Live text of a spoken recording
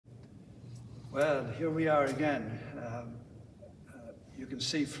Well, here we are again. You can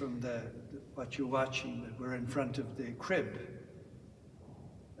see from what you're watching that we're in front of the crib,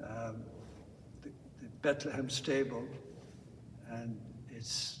 the Bethlehem stable, and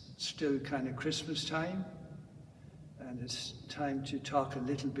it's still kind of Christmas time, and it's time to talk a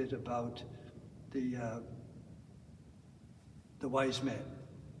little bit about the wise men.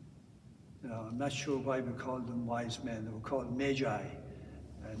 I'm not sure why we call them wise men. They were called magi,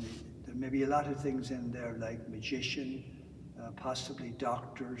 and there may be a lot of things in there like magician, possibly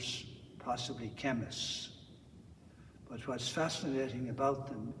doctors, possibly chemists. But what's fascinating about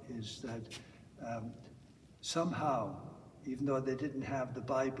them is that somehow, even though they didn't have the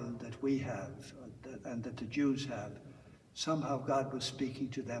Bible that we have and that the Jews have, somehow God was speaking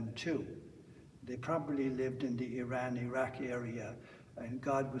to them too. They probably lived in the Iran-Iraq area, and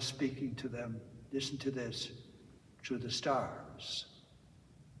God was speaking to them, listen to this, through the stars.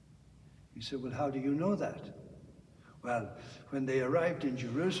 You say, well, how do you know that? Well, when they arrived in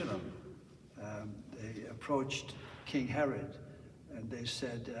Jerusalem, they approached King Herod, and they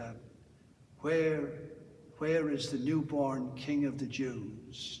said, where is the newborn King of the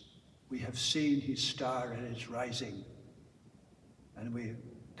Jews? We have seen his star at its rising, and we have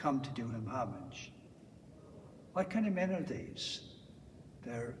come to do him homage. What kind of men are these?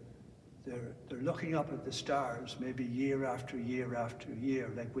 They're looking up at the stars maybe year after year after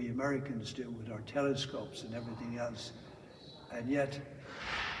year, like we Americans do with our telescopes and everything else. And yet,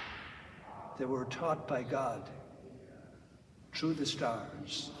 they were taught by God through the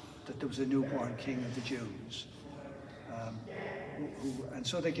stars that there was a newborn King of the Jews. And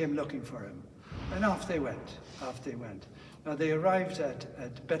so they came looking for him. And off they went. Now they arrived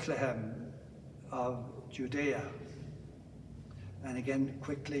at Bethlehem of Judea. And again,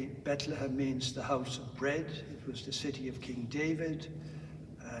 quickly, Bethlehem means the house of bread. It was the city of King David.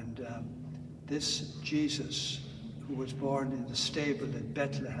 And this Jesus, who was born in the stable in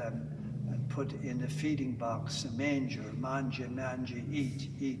Bethlehem and put in a feeding box, a manger, manje,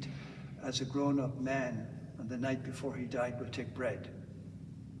 eat, as a grown-up man, on the night before he died, would take bread.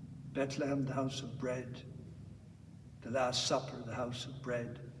 Bethlehem, the house of bread. The Last Supper, the house of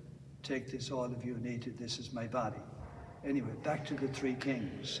bread. Take this, all of you, and eat it. This is my body. Anyway, back to the three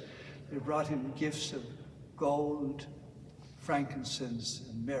kings. They brought him gifts of gold, frankincense,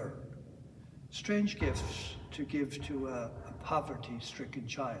 and myrrh. Strange gifts to give to a poverty-stricken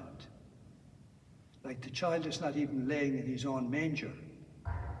child. Like the child is not even laying in his own manger.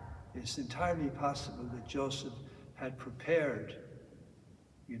 It's entirely possible that Joseph had prepared,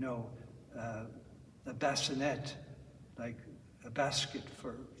 a bassinet, like a basket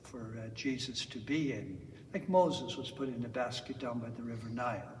for Jesus to be in. Like Moses was put in a basket down by the River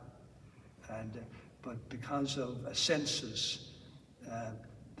Nile. But because of a census,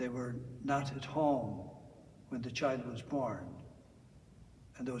 they were not at home when the child was born.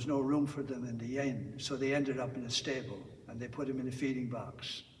 And there was no room for them in the inn. So they ended up in a stable, and they put him in a feeding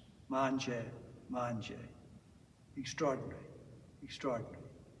box. Manje. Extraordinary.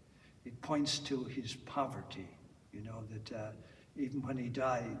 It points to his poverty, that even when he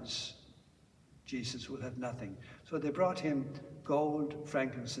dies, Jesus will have nothing. So they brought him gold,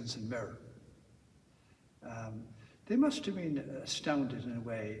 frankincense, and myrrh. They must have been astounded in a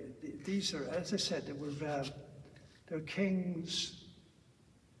way. These are, as I said, they're kings,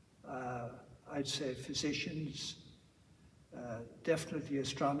 I'd say physicians, definitely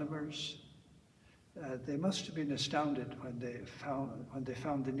astronomers. They must have been astounded when they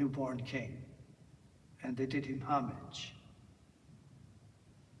found the newborn king, and they did him homage.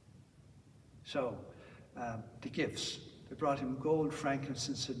 So, the gifts. They brought him gold,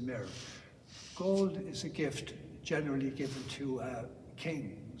 frankincense, and myrrh. Gold is a gift generally given to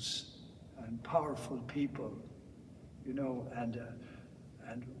kings and powerful people,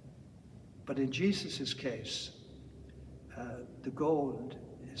 but in Jesus' case, the gold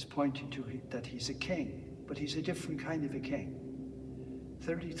is pointing to that he's a king, but he's a different kind of a king.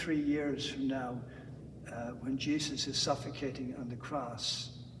 33 years from now, when Jesus is suffocating on the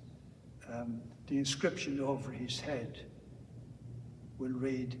cross, the inscription over his head will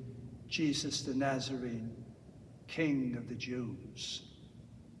read, Jesus the Nazarene, King of the Jews.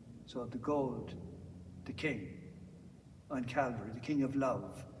 So the gold, the king on Calvary, the king of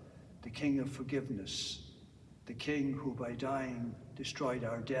love, the king of forgiveness, the king who by dying destroyed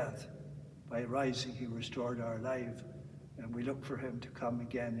our death, by rising he restored our life, and we look for him to come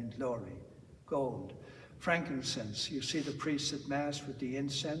again in glory. Gold. Frankincense, you see the priests at Mass with the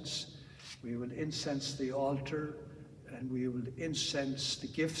incense. We will incense the altar, and we will incense the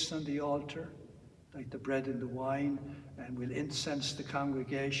gifts on the altar, like the bread and the wine, and we'll incense the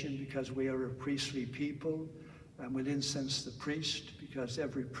congregation because we are a priestly people, and we'll incense the priest because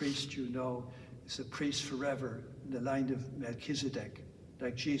every priest, you know, is a priest forever in the line of Melchizedek,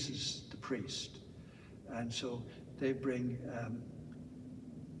 like Jesus the priest. And so they bring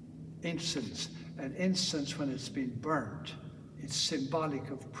incense, and incense, when it's been burnt, it's symbolic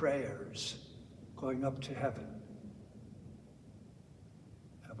of prayers going up to heaven.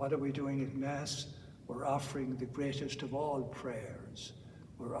 And what are we doing at Mass? We're offering the greatest of all prayers.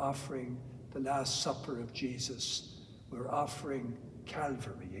 We're offering the Last Supper of Jesus. We're offering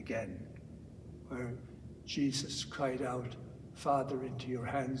Calvary again, where Jesus cried out, "Father, into your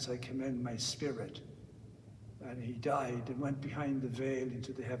hands I commend my spirit." And he died and went behind the veil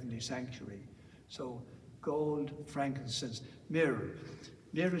into the heavenly sanctuary. So gold, frankincense, myrrh.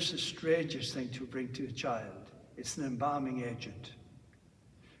 Myrrh is the strangest thing to bring to a child. It's an embalming agent.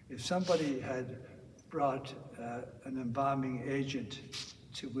 If somebody had brought an embalming agent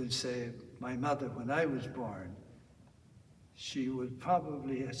to, we'll say, my mother when I was born, she would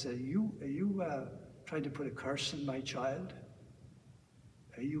probably have said, are you trying to put a curse on my child?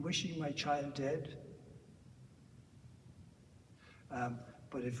 Are you wishing my child dead?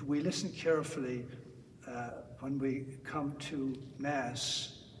 But if we listen carefully, when we come to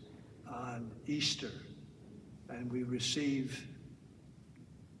Mass on Easter and we receive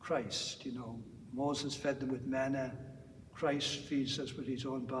Christ, you know, Moses fed them with manna. Christ feeds us with his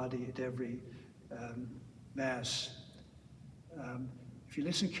own body at every Mass. If you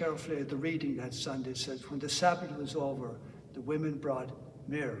listen carefully at the reading that Sunday, it says, when the Sabbath was over, the women brought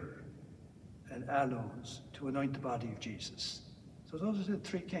myrrh and aloes to anoint the body of Jesus. So those are the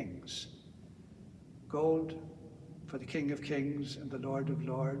three kings. Gold for the King of Kings and the Lord of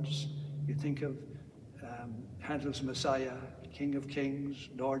Lords. You think of Handel's Messiah, King of Kings,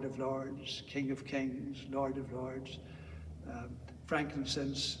 Lord of Lords, King of Kings, Lord of Lords.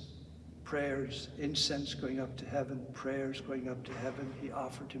 Frankincense, prayers, incense going up to heaven, prayers going up to heaven. He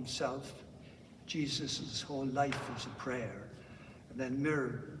offered himself. Jesus' whole life was a prayer. And then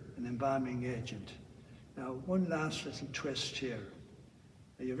myrrh, an embalming agent. Now, one last little twist here.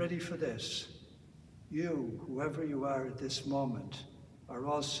 Are you ready for this? You, whoever you are at this moment, are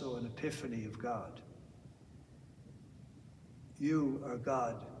also an epiphany of God. You are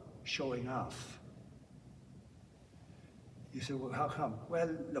God showing off. You say, well, how come? Well,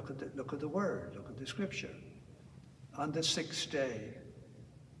 look at the word, look at the scripture. On the sixth day,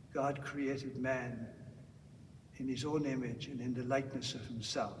 God created man in his own image and in the likeness of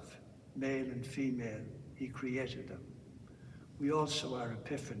himself. Male and female, he created them. We also are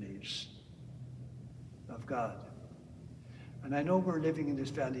epiphanies of God. And I know we're living in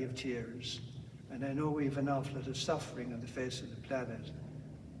this valley of tears, and I know we have an awful lot of suffering on the face of the planet,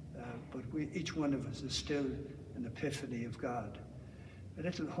 but each one of us is still an epiphany of God. A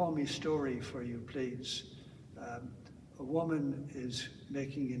little homey story for you, please. A woman is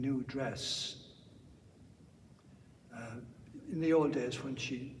making a new dress. In the old days, when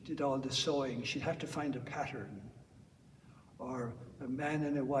she did all the sewing, she'd have to find a pattern. Or a man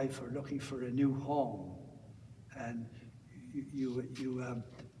and a wife are looking for a new home, and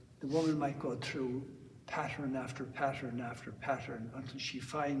the woman might go through pattern after pattern after pattern until she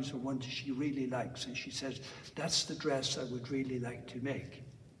finds the one that she really likes, and she says, "That's the dress I would really like to make."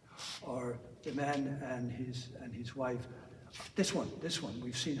 Or the man and his wife, this one,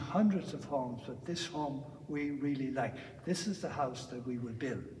 we've seen hundreds of homes, but this home we really like. This is the house that we will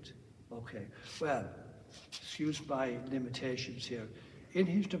build. Okay, well, excuse my limitations here. In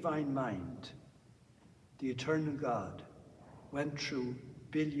his divine mind, the eternal God went through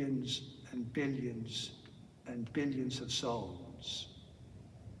billions and billions and billions of souls.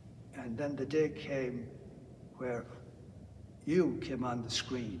 And then the day came where you came on the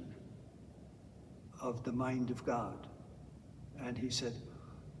screen of the mind of God. And he said,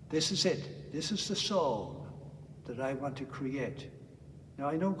 this is it. This is the soul that I want to create. Now,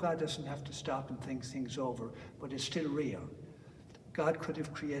 I know God doesn't have to stop and think things over, but it's still real. God could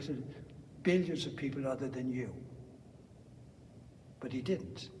have created billions of people other than you. But he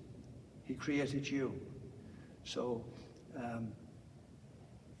didn't. He created you. So,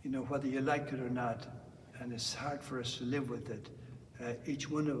 whether you like it or not, and it's hard for us to live with it, each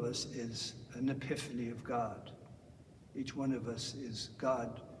one of us is an epiphany of God. Each one of us is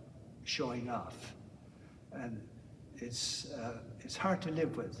God showing off. And it's hard to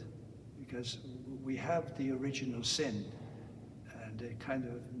live with, because we have the original sin, and it kind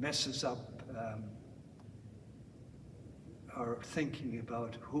of messes up our thinking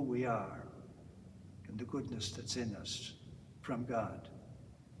about who we are and the goodness that's in us from God.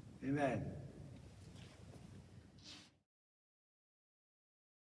 Amen.